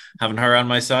having her on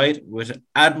my side with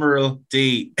Admiral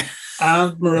D.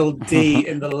 Admiral D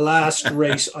in the last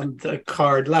race on the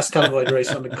card, last televised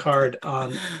race on the card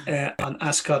on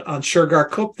Ascot on Shergar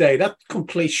Cup Day. That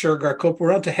completes Shergar Cup.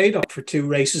 We're on to Haydock for 2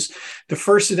 races. The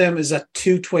first of them is at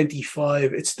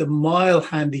 2:25. It's the mile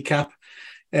handicap.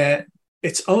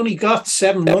 It's only got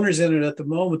 7 runners in it at the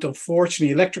moment,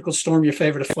 unfortunately. Electrical Storm, your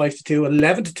favourite, at 5-2.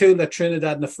 11-2, let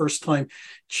Trinidad in the first time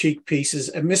cheek pieces.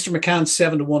 And Mr. McCann,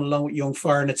 7-1 along with Young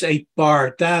Fire, and it's 8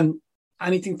 bar. Dan,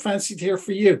 anything fancied here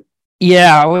for you?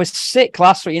 Yeah, I was sick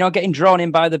last week, getting drawn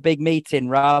in by the big meeting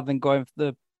rather than going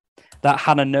for that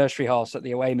Hannah Nursery horse at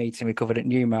the away meeting we covered at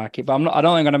Newmarket. But I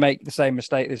don't think I'm going to make the same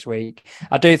mistake this week.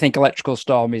 I do think Electrical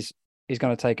Storm is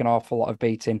going to take an awful lot of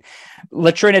beating.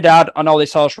 La Trinidad, I know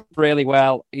this horse really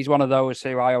well. He's one of those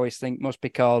who I always think must be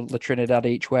called La Trinidad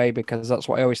each way, because that's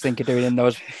what I always think of doing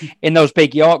in those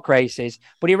big York races.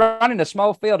 But he ran in a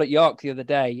small field at York the other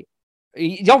day.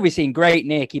 He's obviously in great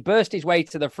nick. He burst his way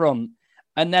to the front.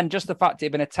 And then just the fact it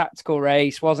had been a tactical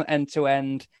race, wasn't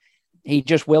end-to-end, he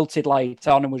just wilted late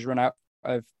on and was run out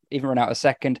of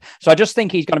second. So I just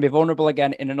think he's going to be vulnerable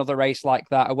again in another race like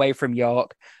that, away from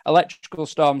York. Electrical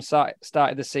Storm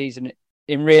started the season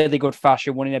in really good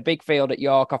fashion, winning a big field at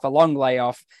York off a long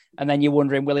layoff. And then you're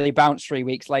wondering, will he bounce 3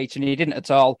 weeks later? And he didn't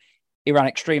at all. He ran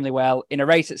extremely well. In a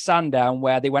race at Sandown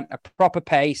where they went a proper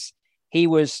pace, he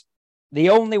was the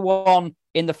only one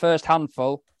in the first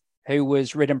handful who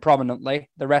was ridden prominently.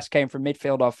 The rest came from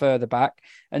midfield or further back.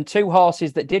 And 2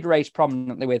 horses that did race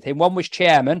prominently with him. One was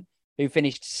Chairman, who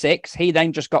finished 6th. He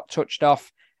then just got touched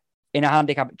off in a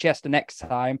handicap at Chester next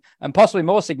time. And possibly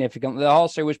more significantly, the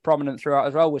horse who was prominent throughout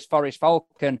as well was Forest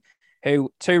Falcon,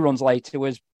 who 2 runs later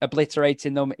was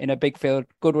obliterating them in a big field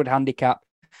Goodwood handicap.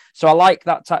 So I like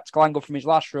that tactical angle from his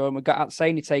last run. We've got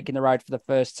Atsani taking the ride for the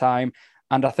first time.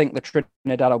 And I think the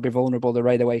Trinidad will be vulnerable the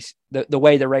way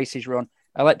the race is run.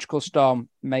 Electrical Storm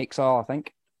makes all, I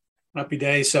think. Happy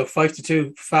days. So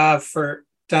 5-2 Fav for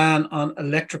Dan on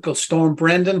Electrical Storm.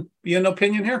 Brendan, you have an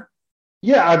opinion here?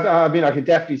 Yeah, I mean, I could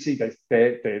definitely see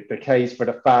the case for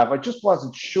the Fav. I just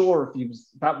wasn't sure if he was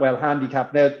that well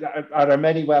handicapped. Now, are there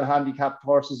many well handicapped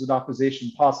horses in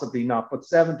opposition? Possibly not, but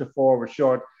 7-4 was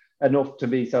short enough to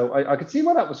me. So I could see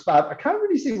why that was Fav. I can't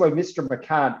really see why Mr.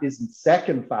 McCann isn't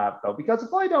second Fav, though, because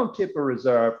if I don't tip a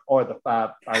reserve or the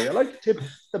Fav, I like to tip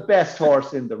the best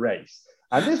horse in the race.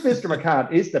 And this Mr.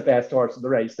 McCann is the best horse in the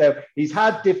race. Now, he's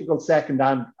had difficult second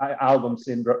album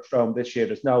syndrome this year.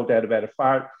 There's no doubt about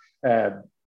it.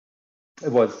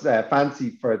 It was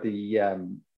fancy for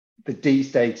the D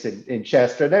stakes in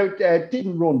Chester. Now, it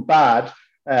didn't run bad.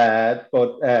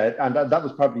 But that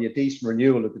was probably a decent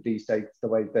renewal of the D stakes, the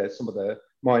way some of the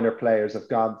minor players have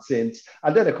gone since.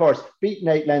 And then, of course, beating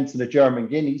 8 lengths in a German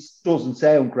Guineas doesn't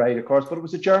sound great, of course, but it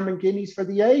was a German Guineas for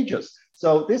the ages.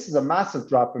 So this is a massive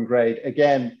drop in grade.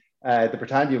 Again, the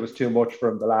Britannia was too much for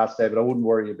him the last day, but I wouldn't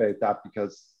worry about that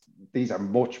because these are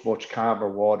much, much calmer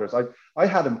waters. I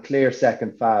had him clear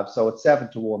second Fav, so at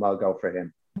 7-1, I'll go for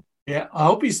him. Yeah, I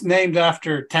hope he's named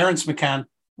after Terence McCann.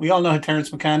 We all know who Terence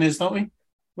McCann is, don't we?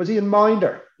 Was he in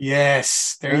Minder?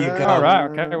 Yes, there you go. All right,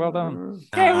 okay, well done.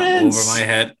 Terence! Over my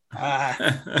head.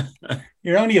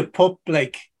 You're only a pup,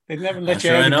 Blake. They'd never let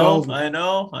you out of Golden. I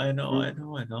know.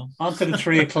 On to the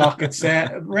 3 o'clock. It's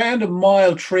around a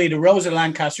mile 3, the Rosa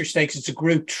Lancaster Stakes. It's a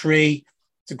Group 3.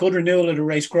 It's a good renewal of the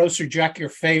race. Grocer Jack, your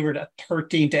favourite at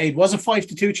 13-8. Was a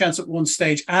 5-2 chance at one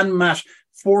stage. And Matt,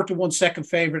 4-1 second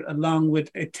favourite, along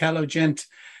with Intelligent.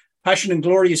 Passion and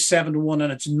Glory is 7-1,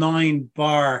 and it's 9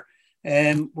 bar.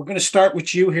 We're going to start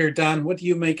with you here, Dan. What do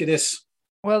you make of this?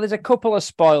 Well, there's a couple of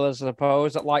spoilers, I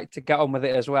suppose, that like to get on with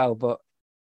it as well, but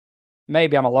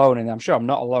maybe I'm alone in it. I'm sure I'm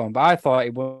not alone, but I thought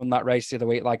he won that race the other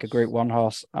week like a Group 1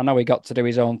 horse. I know he got to do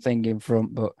his own thing in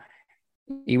front, but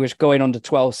he was going under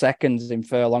 12 seconds in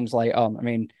furlongs late on. I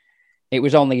mean, it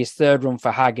was only his 3rd run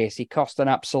for Haggis. He cost an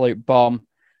absolute bomb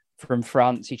from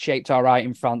France. He shaped all right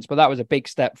in France, but that was a big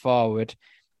step forward.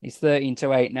 He's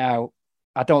 13-8 now.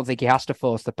 I don't think he has to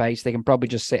force the pace. They can probably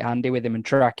just sit handy with him and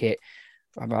track it.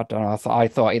 I don't know. I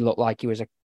thought he looked like he was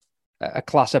a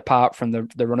class apart from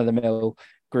the run of the mill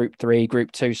Group 3,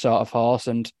 Group 2 sort of horse.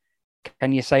 And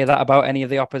can you say that about any of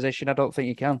the opposition? I don't think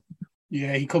you can.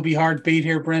 Yeah, he could be hard beat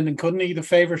here, Brendan, couldn't he? The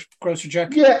favourite, Grocer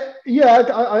Jack. Yeah.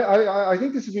 I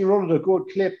think this would be running a good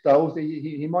clip, though.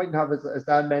 He mightn't have, as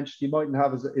Dan mentioned, he mightn't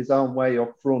have his own way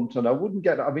up front, and I wouldn't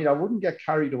get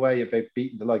carried away about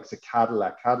beating the likes of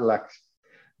Cadillac. Cadillac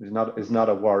is not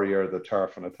a warrior of the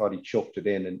turf, and I thought he chucked it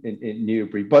in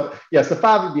Newbury. But yes, the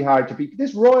Fab would be hard to beat.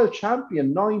 This Royal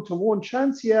Champion 9-1,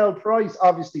 Chanciel Price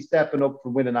obviously stepping up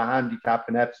from winning a handicap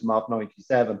in Epsom off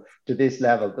 97 to this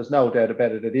level. There's no doubt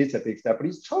about it. It is a big step, but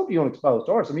he's totally unexposed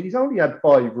horse. I mean, he's only had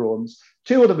 5 runs.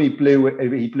 2 of them he blew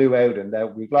out,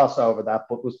 and we gloss over that,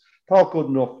 but was thought good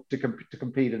enough to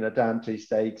compete in a Dante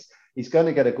Stakes. He's going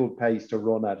to get a good pace to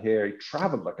run at here. He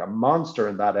travelled like a monster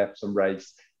in that Epsom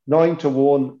race.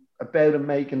 9-1, about him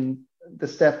making the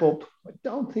step up. I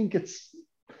think it's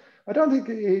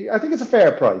a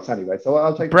fair price anyway. So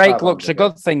I'll take. Break looks a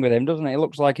good thing with him, doesn't it? It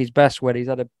looks like his best when he's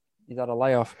had a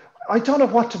layoff. I don't know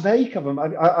what to make of him.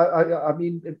 I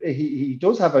mean, he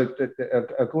does have a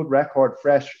good record,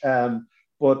 fresh,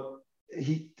 but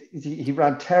he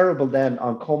ran terrible then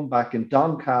on comeback in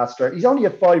Doncaster. He's only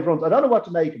had 5 runs. I don't know what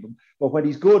to make of him, but when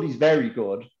he's good, he's very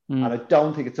good. And I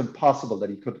don't think it's impossible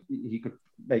that he could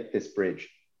make this bridge.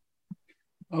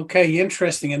 Okay,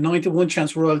 interesting. A 9-1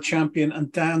 chance Royal Champion,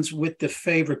 and Dan's with the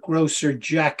favourite Grocer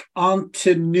Jack. On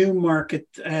to Newmarket.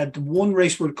 The one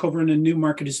race we're covering in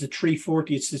Newmarket is the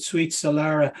 340. It's the Sweet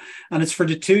Solara, and it's for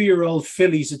the 2-year-old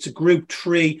fillies. It's a Group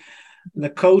 3.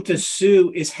 Lakota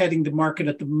Sioux is heading the market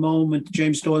at the moment.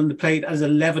 James Doyle in the plate as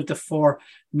 11-4.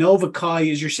 Nova Kai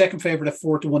is your second favourite at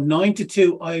 4-1.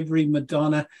 9-2 Ivory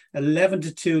Madonna.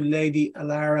 11-2 Lady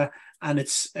Alara. And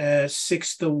it's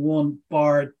 6-1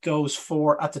 bar those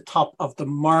 4 at the top of the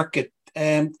market.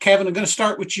 Kevin, I'm going to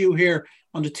start with you here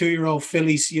on the 2-year-old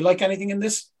fillies. You like anything in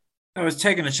this? I was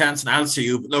taking a chance on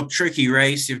Alciu. Look, tricky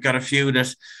race. You've got a few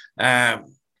that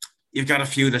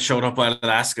showed up well at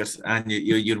Ascot, and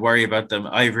you'd worry about them.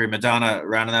 Ivory Madonna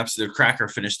ran an absolute cracker,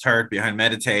 finished 3rd behind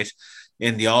Meditate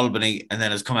in the Albany, and then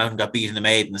has come out and got beat in the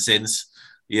maiden since.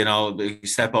 You know, the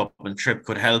step up and trip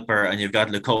could help her. And you've got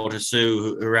Lakota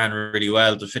Sioux, who ran really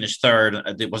well to finish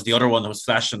 3rd. It was the other one that was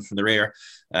flashing from the rear.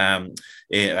 And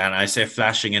I say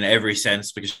flashing in every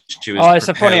sense because she was. Oh, it's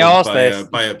a funny horse.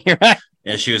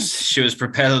 Yeah, she was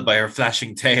propelled by her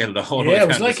flashing tail the whole way. Yeah, it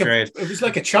was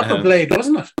like a chopper blade,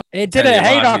 wasn't it? It did a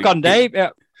haydock on Dave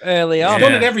early on. He's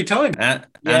done it every time. And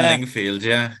Lingfield,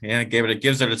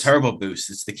 gives her the turbo boost.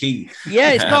 It's the key.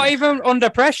 Yeah, it's not even under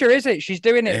pressure, is it? She's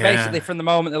doing it basically from the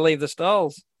moment they leave the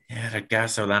stalls. Yeah, they're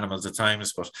gas old animals at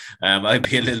times, but I'd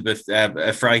be a little bit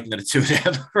frightened of the 2 of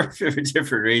them for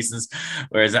different reasons.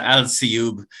 Whereas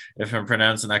Alciu, if I'm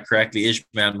pronouncing that correctly,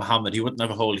 Ishmael Muhammad, he wouldn't have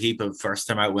a whole heap of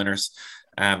first-time out winners.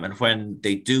 And when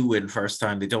they do win first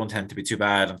time, they don't tend to be too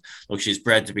bad. And look, she's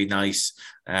bred to be nice.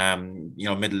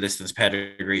 Middle distance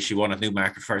pedigree. She won at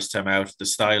Newmarket first time out. The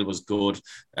style was good.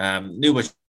 Knew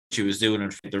what she was doing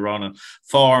in the run, and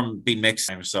form been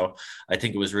mixed. So I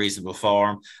think it was reasonable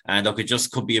form. And look, it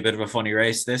just could be a bit of a funny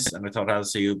race, this. And I thought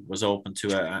Alciu was open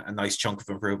to a nice chunk of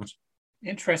improvement.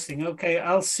 Interesting. Okay,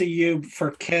 Alciu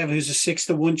for Kev, who's a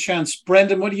 6-1 chance.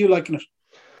 Brendan, what are you liking it?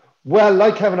 Well,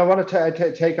 like Kevin, I want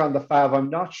to take on the Fab. I'm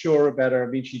not sure about her. I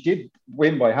mean, she did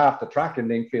win by half the track in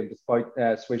Lingfield despite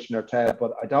switching her tail,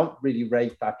 but I don't really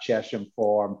rate that Chesham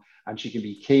form, and she can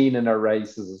be keen in her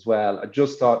races as well. I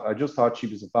just thought she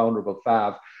was a vulnerable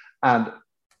Fab, and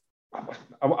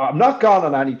I'm not gone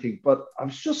on anything, but I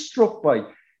was just struck by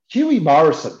Hughie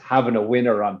Morrison having a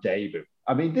winner on debut.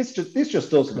 I mean, this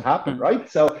just doesn't happen, right?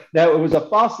 So now it was a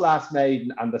Foss Last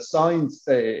Maiden, and the signs,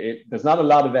 there's not a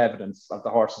lot of evidence of the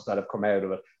horses that have come out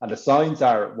of it. And the signs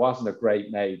are it wasn't a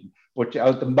great maiden. But the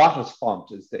Mottas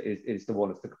font is the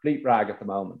one. It's the complete rag at the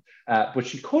moment. But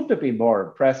she couldn't have been more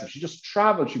impressive. She just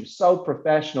travelled. She was so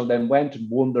professional, then went and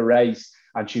won the race.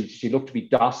 And she looked to be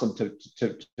docile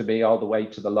to me all the way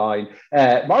to the line.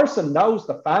 Morrison knows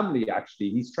the family, actually.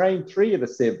 He's trained 3 of the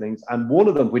siblings, and one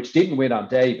of them, which didn't win on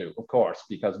debut, of course,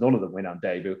 because none of them win on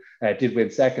debut, did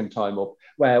win second time up,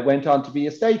 went on to be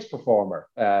a stakes performer,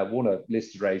 won a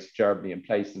listed race in Germany and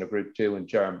placed in a Group 2 in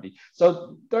Germany.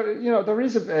 So, there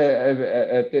is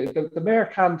the mare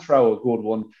can throw a good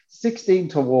one.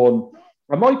 16-1.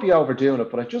 I might be overdoing it,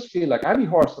 but I just feel like any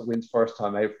horse that wins first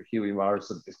time out for Hughie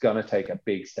Morrison is going to take a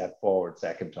big step forward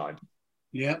second time.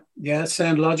 Yeah,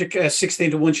 sound logic.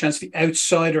 16-1 chance, the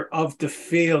outsider of the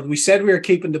field. We said we were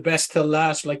keeping the best till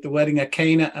last, like the wedding at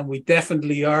Cana, and we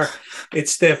definitely are.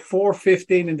 It's the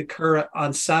 4:15 in the Curragh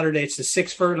on Saturday. It's the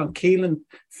 6th furlong Keelan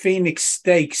Phoenix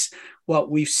Stakes.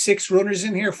 we've 6 runners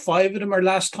in here. 5 of them are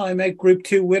last time out Group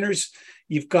 2 winners.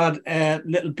 You've got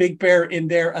Little Big Bear in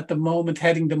there at the moment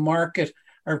heading the market.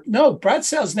 Or no,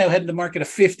 Bradsell's now heading the market at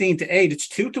 15-8. It's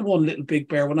 2-1 Little Big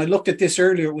Bear. When I looked at this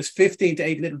earlier, it was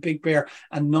 15-8 Little Big Bear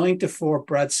and 9-4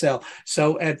 Bradsell.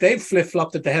 So they've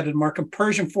flip-flopped at the head of the market.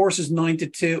 Persian Force is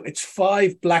 9-2. It's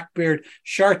 5 Blackbeard.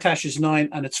 Shartash is 9,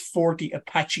 and it's 40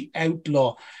 Apache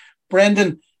Outlaw.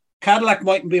 Brendan, Cadillac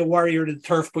mightn't be a warrior to the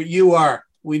turf, but you are.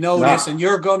 We know this, and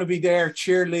you're going to be there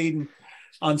cheerleading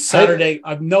on Saturday.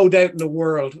 I've no doubt in the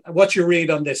world. What's your read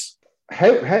on this?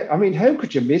 How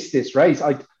could you miss this race?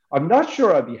 I'm not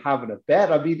sure I'd be having a bet.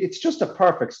 I mean, it's just a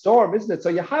perfect storm, isn't it? So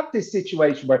you have this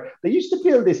situation where they used to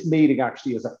build this meeting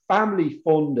actually as a family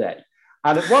fun day.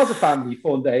 And it was a family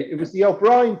fun day. It was the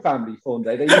O'Brien family fun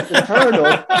day. They used to turn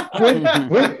up, win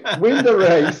the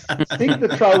race, stick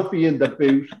the trophy in the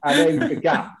boot and out the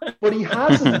gap. But he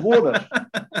hasn't won it.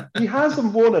 He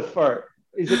hasn't won it for...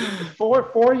 Is it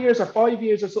 4 years or 5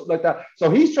 years or something like that? So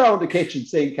he's throwing the kitchen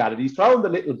sink at it. He's throwing the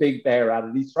Little Big Bear at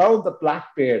it. He's throwing the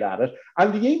Blackbeard at it.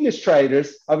 And the English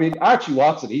traders, I mean, Archie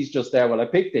Watson, he's just there. Well, I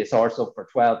picked this horse up for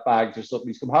 12 bags or something.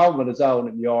 He's come home on his own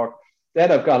in York.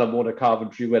 Then I've got him won a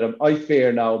Coventry with him. I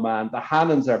fear no man. The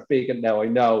Hannons are big and now I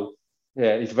know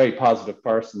he's a very positive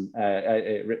person,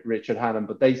 Richard Hannon,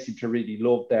 but they seem to really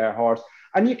love their horse.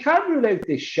 And you can't rule out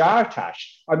this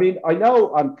Shartash. I mean, I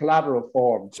know on collateral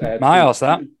form. Miles,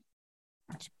 that.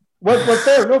 Well,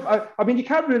 fair enough. I mean, you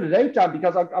can't rule it out, Dan,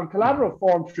 because on collateral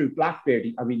form through Blackbeard,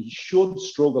 he should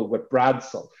struggle with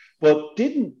Bradsell, but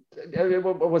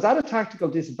was at a tactical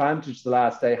disadvantage the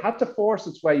last day, had to force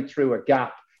its way through a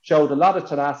gap, showed a lot of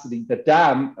tenacity. The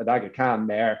Dam, an Aga Khan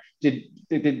mare,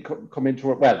 didn't come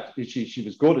into it. Well, she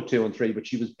was good at 2 and 3, but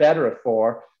she was better at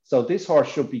 4. So this horse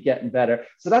should be getting better.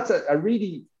 So that's a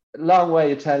really long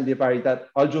way of telling you, Barry, that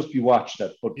I'll just be watching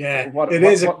it. But yeah,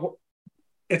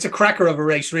 it's a cracker of a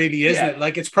race, really, isn't it?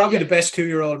 Like, it's probably the best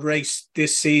 2-year-old race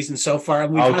this season so far.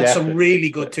 And we've had some really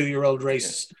good 2-year-old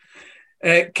races.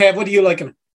 Kev, what do you like?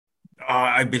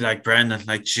 I'd be like Brendan,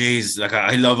 like, geez, like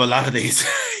I love a lot of these.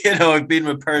 I've been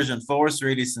with Persian Force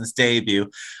really since debut.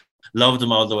 Loved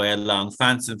them all the way along.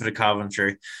 Fancying for the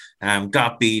Coventry.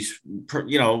 Got beat,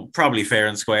 probably fair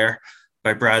and square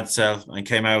by Bradsell and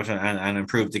came out and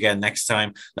improved again next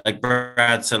time. Like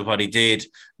Bradsell, what he did,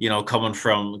 coming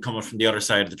from the other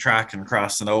side of the track and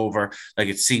crossing over, like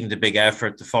it seemed a big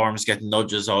effort. The form's getting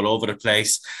nudges all over the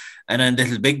place. And then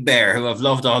Little Big Bear, who I've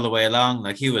loved all the way along,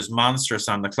 like he was monstrous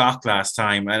on the clock last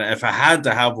time. And if I had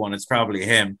to have one, it's probably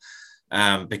him,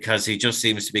 because he just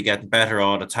seems to be getting better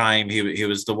all the time. He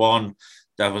was the one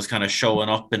that was kind of showing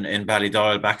up in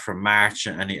Ballydoyle back from March,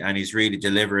 and he's really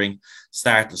delivering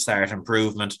start to start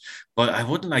improvement. But I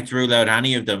wouldn't like to rule out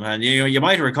any of them. And you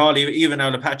might recall even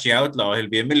out Apache Outlaw, he'll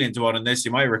be 1,000,000 to 1 in this.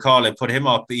 You might recall I put him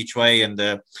up each way in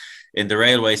the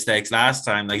Railway Stakes last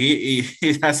time. Like he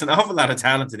has an awful lot of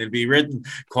talent, and he'll be ridden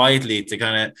quietly to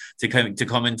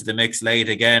come into the mix late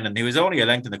again. And he was only a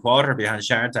length and a quarter behind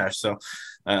Shartash, so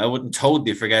I wouldn't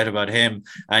totally forget about him.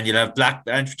 And you'll have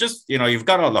you've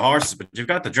got all the horses, but you've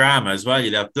got the drama as well.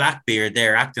 You'll have Blackbeard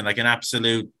there acting like an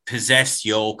absolute possessed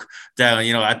yoke down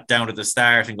to the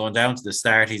start and going down to the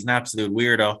start. He's an absolute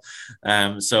weirdo.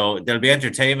 So there'll be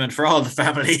entertainment for all the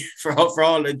family, for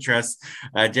all interests.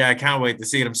 I can't wait to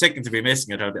see it. I'm sickened to be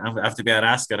missing it. I have to be at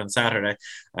Ascot on Saturday.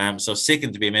 So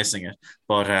sickened to be missing it.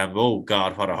 But oh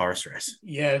God, what a horse race!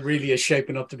 Yeah, it really is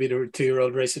shaping up to be the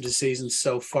 2-year-old race of the season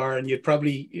so far, and you'd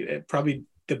probably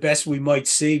the best we might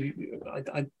see.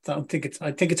 I think it's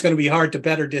going to be hard to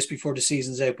better this before the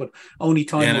seaon's out, but only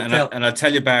time will tell. And I'll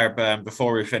tell you, Barb,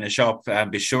 before we finish up,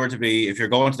 be sure to be, if you're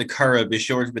going to the Curragh, be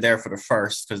sure to be there for the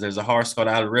first, because there's a horse called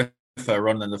Al Rifa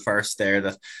running the first there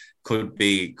that could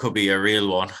be a real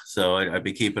one. So I'd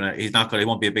be keeping it. He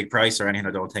won't be a big price or anything,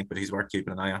 I don't think, but he's worth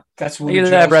keeping an eye on. That's one. Are you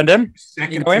there, Brendan?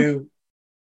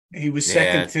 He was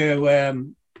second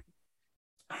to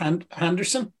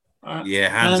Henderson.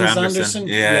 Hans Anderson.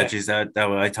 Yeah, geez, that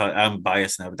I thought, I'm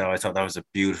biased now, but I thought that was a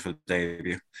beautiful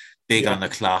debut. Big on the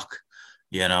clock.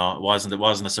 It wasn't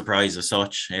a surprise as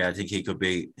such. Yeah, I think he could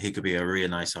be a real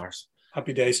nice horse.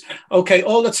 Happy days. Okay,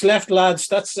 all that's left, lads.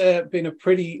 That's been a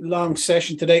pretty long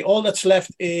session today. All that's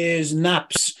left is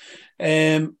naps.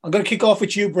 I'm going to kick off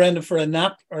with you, Brendan, for a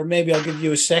nap, or maybe I'll give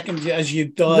you a second as you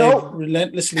dive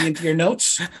relentlessly into your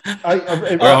notes.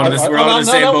 We're all in the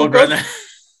same boat, Brendan.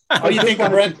 What do you think,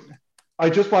 Brendan? I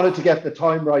just wanted to get the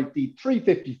time right. The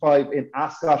 3:55 in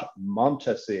Ascot,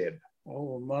 Montasib.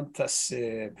 Oh,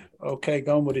 Montasib. Okay,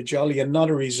 going with a jolly and not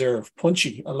a reserve.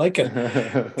 Punchy. I like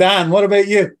it. Dan, what about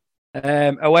you?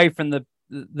 Away from the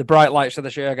bright lights of the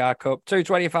Shergar Cup,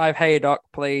 225 Haydock,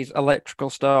 please.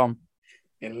 Electrical Storm.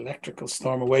 Electrical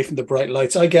storm away from the bright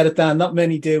lights. I get it, Dan. Not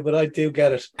many do, but I do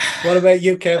get it. What about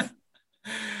you, Kev?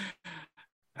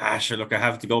 Sure. Look, I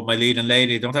have to go with my leading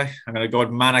lady, don't I? I'm going to go with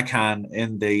Manukyan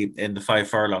in the 5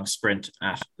 furlong sprint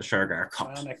at the Sugar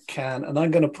Cup. Manukyan, and I'm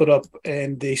going to put up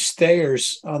in the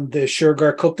stayers on the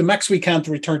Sugar Cup the Max We Can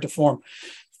to return to form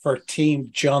for Team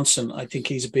Johnson. I think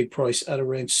he's a big price at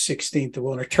around 16 to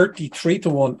 1 or 33 to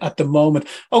 1 at the moment.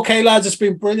 Okay, lads, it's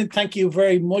been brilliant. Thank you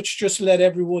very much. Just to let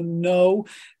everyone know,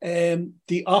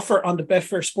 the offer on the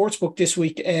Betfair Sportsbook this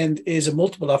weekend is a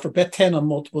multiple offer. Bet 10 on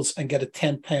multiples and get a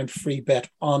 £10 free bet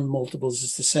on multiples.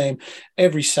 It's the same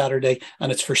every Saturday,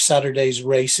 and it's for Saturday's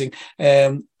racing.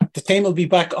 The team will be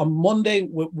back on Monday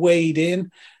with Wade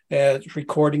in.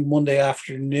 Recording Monday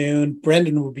afternoon.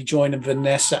 Brendan will be joining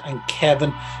Vanessa and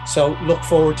Kevin. So look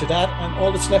forward to that. And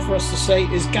all that's left for us to say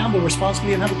is gamble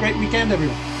responsibly and have a great weekend,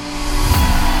 everyone.